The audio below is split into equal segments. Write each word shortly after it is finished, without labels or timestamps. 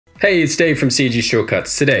Hey, it's Dave from CG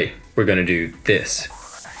Shortcuts. Today, we're going to do this.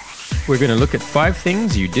 We're going to look at 5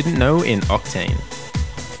 things you didn't know in Octane.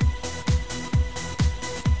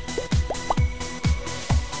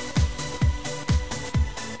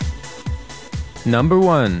 Number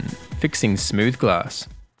 1, fixing smooth glass.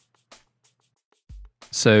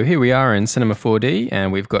 So here we are in Cinema 4D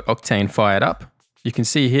and we've got Octane fired up. You can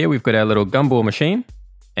see here we've got our little gumball machine,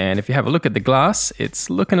 and if you have a look at the glass,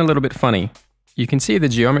 it's looking a little bit funny. You can see the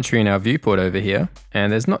geometry in our viewport over here, and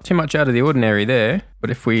there's not too much out of the ordinary there, but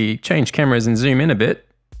if we change cameras and zoom in a bit,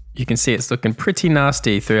 you can see it's looking pretty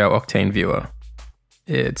nasty through our Octane viewer.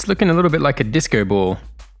 It's looking a little bit like a disco ball,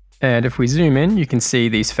 and if we zoom in, you can see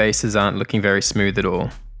these faces aren't looking very smooth at all.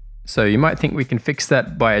 So you might think we can fix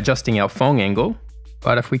that by adjusting our Phong angle,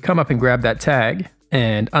 but if we come up and grab that tag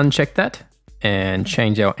and uncheck that and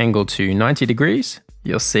change our angle to 90 degrees,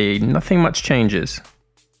 you'll see nothing much changes.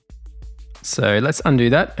 So let's undo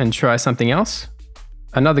that and try something else.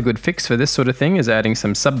 Another good fix for this sort of thing is adding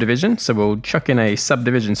some subdivision. So we'll chuck in a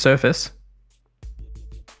subdivision surface.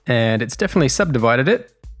 And it's definitely subdivided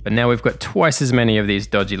it, but now we've got twice as many of these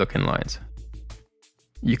dodgy looking lines.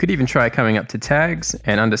 You could even try coming up to tags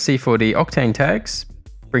and under C4D Octane tags,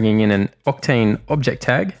 bringing in an Octane object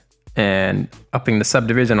tag and upping the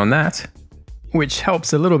subdivision on that, which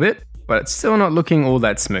helps a little bit, but it's still not looking all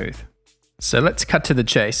that smooth. So let's cut to the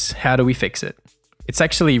chase. How do we fix it? It's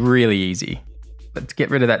actually really easy. Let's get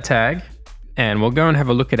rid of that tag and we'll go and have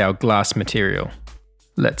a look at our glass material.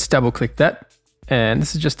 Let's double click that. And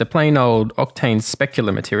this is just a plain old Octane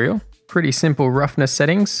specular material. Pretty simple roughness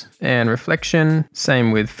settings and reflection. Same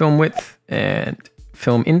with film width and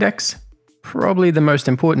film index. Probably the most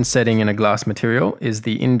important setting in a glass material is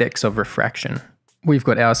the index of refraction. We've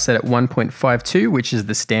got ours set at 1.52, which is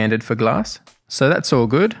the standard for glass. So that's all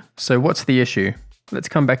good. So what's the issue? Let's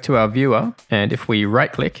come back to our viewer, and if we right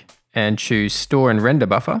click and choose store and render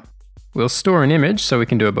buffer, we'll store an image so we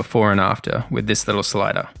can do a before and after with this little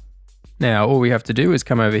slider. Now all we have to do is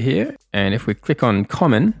come over here, and if we click on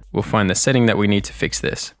common, we'll find the setting that we need to fix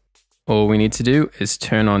this. All we need to do is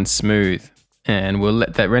turn on smooth, and we'll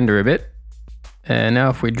let that render a bit. And now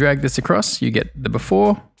if we drag this across, you get the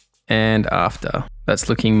before and after. That's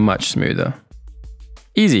looking much smoother.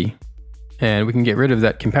 Easy. And we can get rid of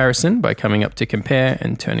that comparison by coming up to compare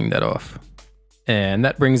and turning that off. And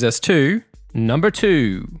that brings us to number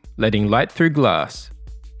 2, letting light through glass.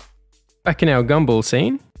 Back in our gumball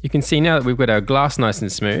scene, you can see now that we've got our glass nice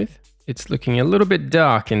and smooth, it's looking a little bit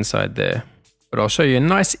dark inside there. But I'll show you a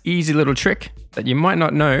nice easy little trick that you might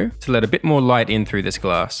not know to let a bit more light in through this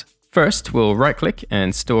glass. First, we'll right click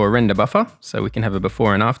and store render buffer so we can have a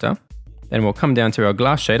before and after. Then we'll come down to our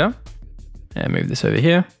glass shader and move this over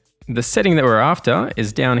here. The setting that we're after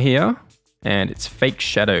is down here, and it's fake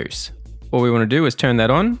shadows. All we want to do is turn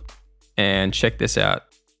that on and check this out.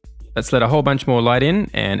 Let's let a whole bunch more light in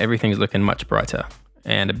and everything's looking much brighter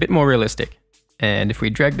and a bit more realistic. And if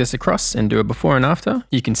we drag this across and do a before and after,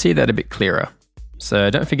 you can see that a bit clearer. So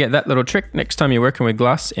don't forget that little trick next time you're working with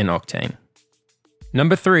glass in Octane.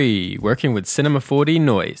 Number 3, working with Cinema 4D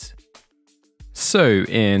noise. So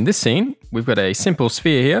in this scene, we've got a simple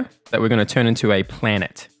sphere here that we're going to turn into a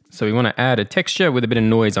planet. So we want to add a texture with a bit of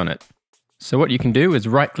noise on it. So what you can do is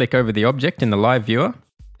right click over the object in the live viewer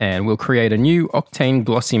and we'll create a new Octane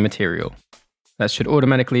glossy material. That should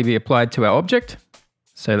automatically be applied to our object.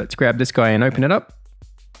 So let's grab this guy and open it up.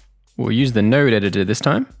 We'll use the node editor this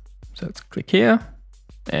time. So let's click here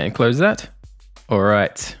and close that. All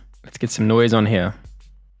right, let's get some noise on here.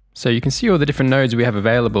 So you can see all the different nodes we have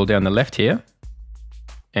available down the left here.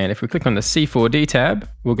 And if we click on the C4D tab,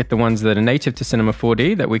 we'll get the ones that are native to Cinema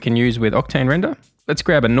 4D that we can use with Octane Render. Let's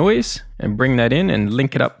grab a noise and bring that in and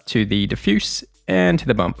link it up to the diffuse and to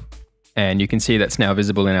the bump. And you can see that's now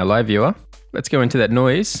visible in our live viewer. Let's go into that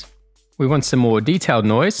noise. We want some more detailed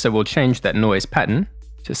noise, so we'll change that noise pattern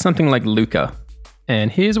to something like Luca. And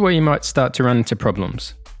here's where you might start to run into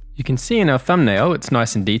problems. You can see in our thumbnail, it's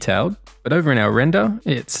nice and detailed, but over in our render,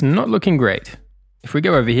 it's not looking great. If we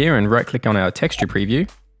go over here and right click on our texture preview,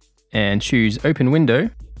 and choose open window,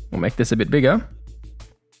 we'll make this a bit bigger.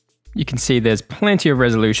 You can see there's plenty of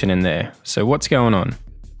resolution in there. So what's going on?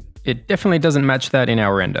 It definitely doesn't match that in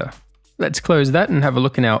our render. Let's close that and have a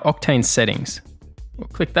look in our Octane settings. We'll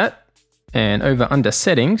click that, and over under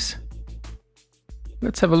settings,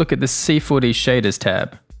 let's have a look at this C4D shaders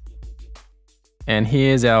tab. And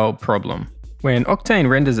here's our problem. When Octane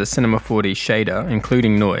renders a Cinema 4D shader,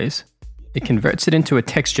 including noise, it converts it into a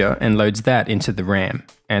texture and loads that into the RAM.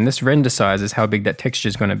 And this render size is how big that texture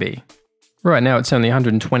is going to be. Right now it's only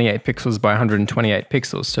 128 pixels by 128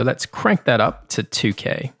 pixels, so let's crank that up to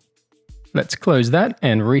 2K. Let's close that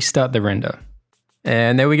and restart the render.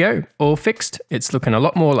 And there we go, all fixed. It's looking a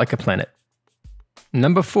lot more like a planet.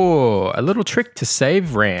 Number 4, a little trick to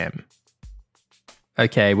save RAM.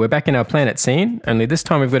 Okay, we're back in our planet scene, only this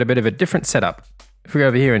time we've got a bit of a different setup. If we go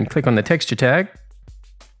over here and click on the texture tag,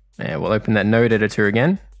 and we'll open that node editor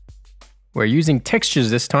again. We're using textures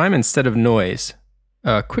this time instead of noise.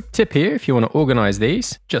 A quick tip here, if you want to organize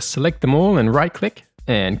these, just select them all and right click,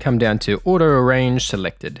 and come down to Auto Arrange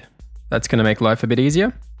Selected. That's going to make life a bit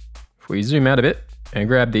easier. If we zoom out a bit and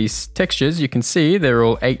grab these textures, you can see they're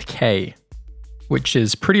all 8K, which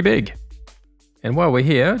is pretty big. And while we're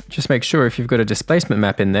here, just make sure if you've got a displacement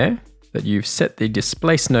map in there, that you've set the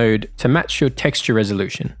displace node to match your texture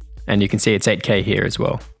resolution. And you can see it's 8K here as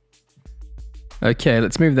well. Okay,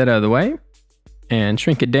 let's move that out of the way and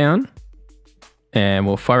shrink it down, and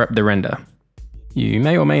we'll fire up the render. You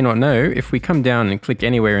may or may not know, if we come down and click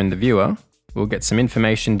anywhere in the viewer, we'll get some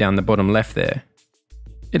information down the bottom left there.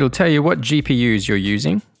 It'll tell you what GPUs you're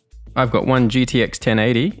using. I've got one GTX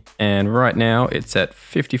 1080, and right now it's at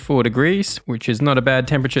 54 degrees, which is not a bad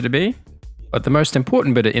temperature to be. But the most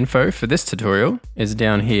important bit of info for this tutorial is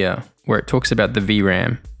down here, where it talks about the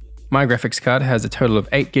VRAM. My graphics card has a total of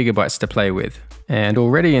 8 gigabytes to play with, and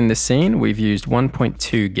already in this scene we've used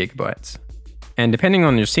 1.2 gigabytes. And depending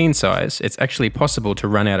on your scene size, it's actually possible to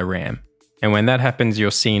run out of RAM. And when that happens,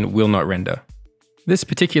 your scene will not render. This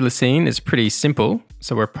particular scene is pretty simple,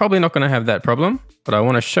 so we're probably not going to have that problem, but I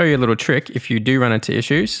want to show you a little trick if you do run into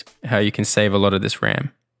issues, how you can save a lot of this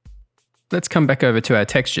RAM. Let's come back over to our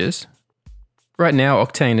textures. Right now,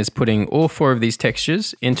 Octane is putting all 4 of these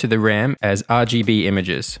textures into the RAM as RGB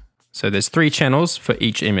images. So there's 3 channels for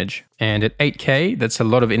each image, and at 8K, that's a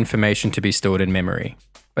lot of information to be stored in memory.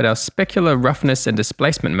 But our specular roughness and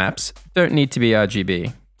displacement maps don't need to be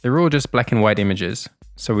RGB. They're all just black and white images,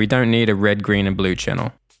 so we don't need a red, green, and blue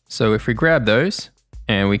channel. So if we grab those,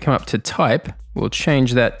 and we come up to type, we'll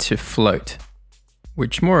change that to float,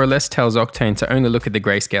 which more or less tells Octane to only look at the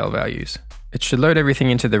grayscale values. It should load everything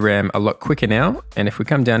into the RAM a lot quicker now, and if we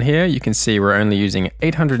come down here, you can see we're only using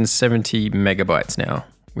 870 megabytes now,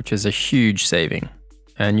 which is a huge saving.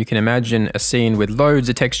 And you can imagine a scene with loads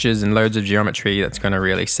of textures and loads of geometry that's going to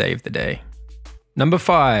really save the day. Number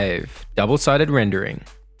 5, double-sided rendering.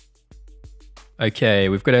 Okay,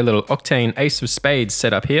 we've got a little Octane Ace of Spades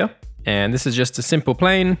set up here, and this is just a simple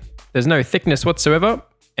plane. There's no thickness whatsoever,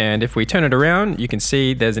 and if we turn it around, you can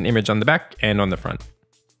see there's an image on the back and on the front.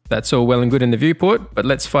 That's all well and good in the viewport, but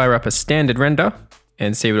let's fire up a standard render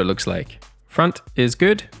and see what it looks like. Front is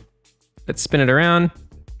good. Let's spin it around.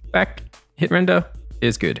 Back, hit render,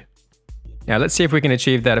 is good. Now let's see if we can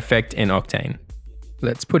achieve that effect in Octane.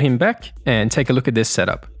 Let's put him back and take a look at this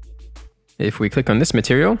setup. If we click on this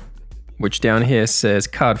material, which down here says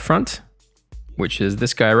card front, which is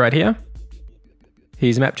this guy right here,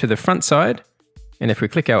 he's mapped to the front side, and if we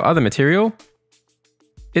click our other material,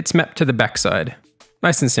 it's mapped to the back side.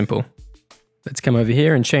 Nice and simple. Let's come over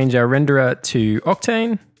here and change our renderer to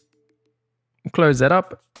Octane. We'll close that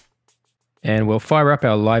up, and we'll fire up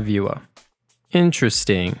our live viewer.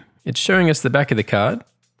 Interesting. It's showing us the back of the card.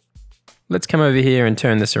 Let's come over here and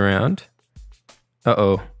turn this around.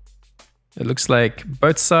 Uh-oh. It looks like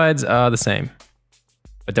both sides are the same.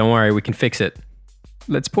 But don't worry, we can fix it.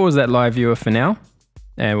 Let's pause that live viewer for now,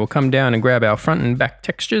 and we'll come down and grab our front and back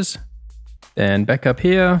textures. Then back up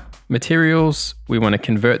here, materials. We want to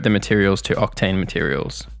convert the materials to Octane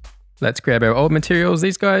materials. Let's grab our old materials,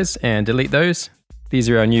 these guys, and delete those. These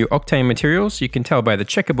are our new Octane materials. You can tell by the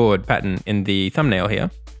checkerboard pattern in the thumbnail here.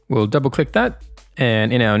 We'll double click that,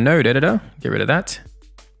 and in our node editor, get rid of that.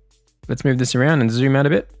 Let's move this around and zoom out a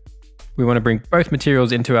bit. We want to bring both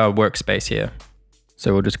materials into our workspace here.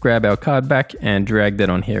 So we'll just grab our card back and drag that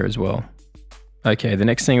on here as well. Okay, the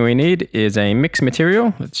next thing we need is a mix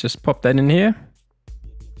material. Let's just pop that in here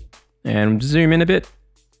and zoom in a bit.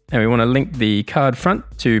 And we want to link the card front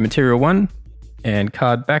to material 1 and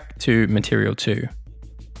card back to material 2.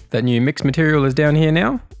 That new mix material is down here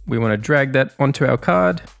now. We want to drag that onto our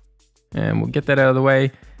card, and we'll get that out of the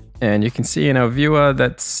way. And you can see in our viewer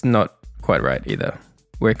that's not quite right either.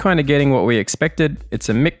 We're kind of getting what we expected. It's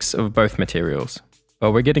a mix of both materials.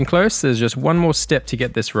 But we're getting close. There's just one more step to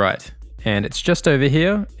get this right. And it's just over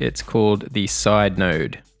here. It's called the side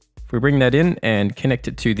node. If we bring that in and connect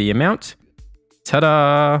it to the amount,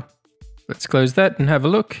 ta-da! Let's close that and have a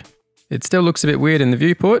look. It still looks a bit weird in the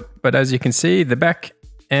viewport, but as you can see, the back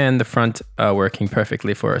and the front are working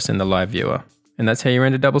perfectly for us in the live viewer. And that's how you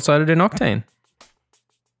render double-sided in Octane.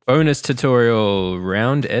 Bonus tutorial,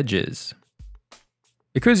 round edges.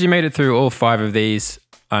 Because you made it through all 5 of these,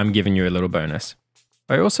 I'm giving you a little bonus.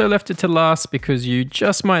 I also left it to last because you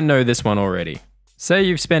just might know this one already. Say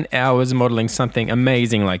you've spent hours modeling something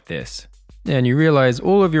amazing like this, and you realize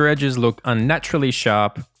all of your edges look unnaturally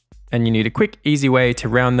sharp, and you need a quick, easy way to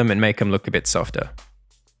round them and make them look a bit softer.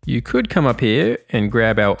 You could come up here and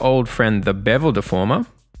grab our old friend the bevel deformer,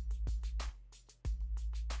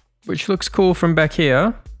 which looks cool from back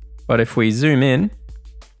here, but if we zoom in,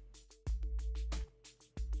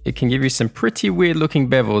 it can give you some pretty weird looking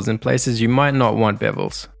bevels in places you might not want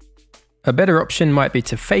bevels. A better option might be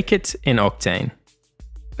to fake it in Octane.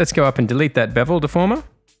 Let's go up and delete that bevel deformer,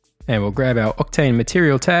 and we'll grab our Octane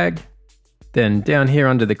material tag. Then down here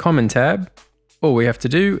under the common tab, all we have to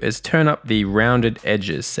do is turn up the rounded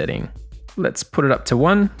edges setting. Let's put it up to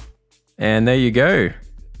 1, and there you go.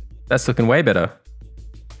 That's looking way better.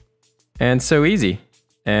 And so easy.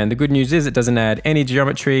 And the good news is it doesn't add any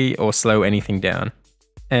geometry or slow anything down.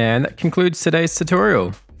 And that concludes today's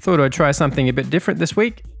tutorial. Thought I'd try something a bit different this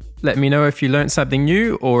week. Let me know if you learned something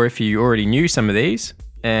new or if you already knew some of these.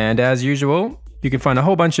 And as usual, you can find a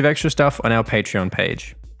whole bunch of extra stuff on our Patreon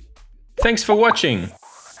page. Thanks for watching!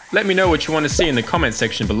 Let me know what you want to see in the comment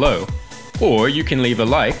section below. Or you can leave a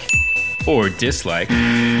like, or dislike.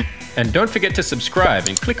 And don't forget to subscribe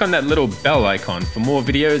and click on that little bell icon for more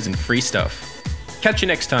videos and free stuff. Catch you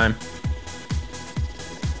next time.